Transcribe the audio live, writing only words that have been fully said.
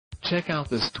Check out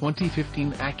this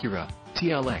 2015 Acura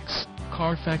TLX.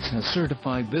 Carfax has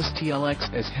certified this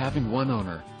TLX as having one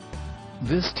owner.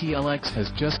 This TLX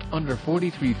has just under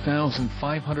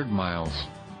 43,500 miles.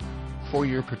 For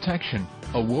your protection,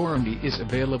 a warranty is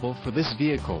available for this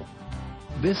vehicle.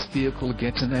 This vehicle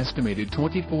gets an estimated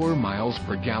 24 miles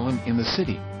per gallon in the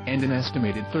city, and an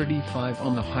estimated 35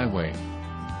 on the highway.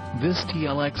 This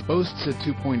TLX boasts a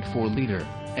 2.4-liter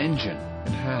engine,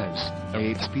 and has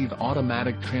a 8-speed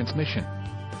automatic transmission.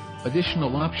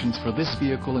 Additional options for this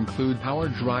vehicle include power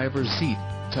driver's seat,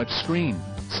 touchscreen,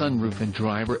 sunroof and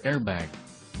driver airbag.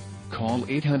 Call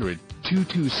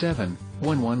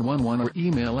 800-227-1111 or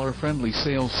email our friendly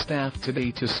sales staff today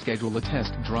to schedule a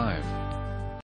test drive.